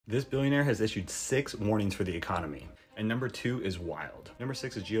This billionaire has issued 6 warnings for the economy. And number 2 is wild. Number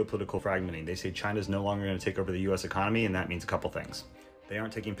 6 is geopolitical fragmenting. They say China is no longer going to take over the US economy, and that means a couple things. They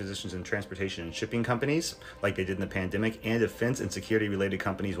aren't taking positions in transportation and shipping companies like they did in the pandemic, and defense and security related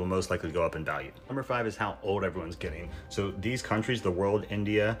companies will most likely go up in value. Number 5 is how old everyone's getting. So these countries, the world,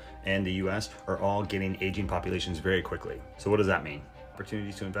 India, and the US, are all getting aging populations very quickly. So what does that mean?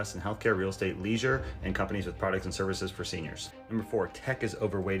 Opportunities to invest in healthcare, real estate, leisure, and companies with products and services for seniors. Number 4, tech is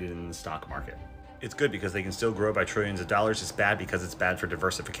overweighted in the stock market. It's good because they can still grow by trillions of dollars. It's bad because it's bad for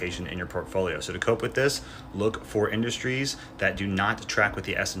diversification in your portfolio. So to cope with this, look for industries that do not track with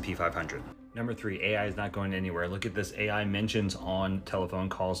the S&P 500. Number 3, AI is not going anywhere. Look at this AI mentions on telephone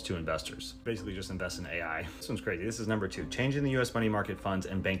calls to investors. Basically just invest in AI. This one's crazy. This is number 2, changing the US money market funds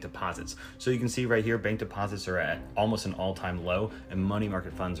and bank deposits. So you can see right here, bank deposits are at almost an all-time low and money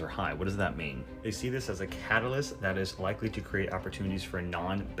market funds are high. What does that mean? They see this as a catalyst that is likely to create opportunities for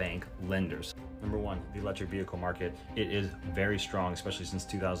non-bank lenders. Number 1, the electric vehicle market. It is very strong, especially since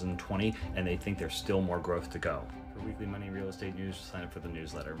 2020, and they think there's still more growth to go. For weekly money and real estate news, sign up for the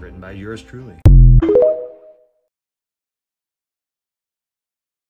newsletter written by yours truly.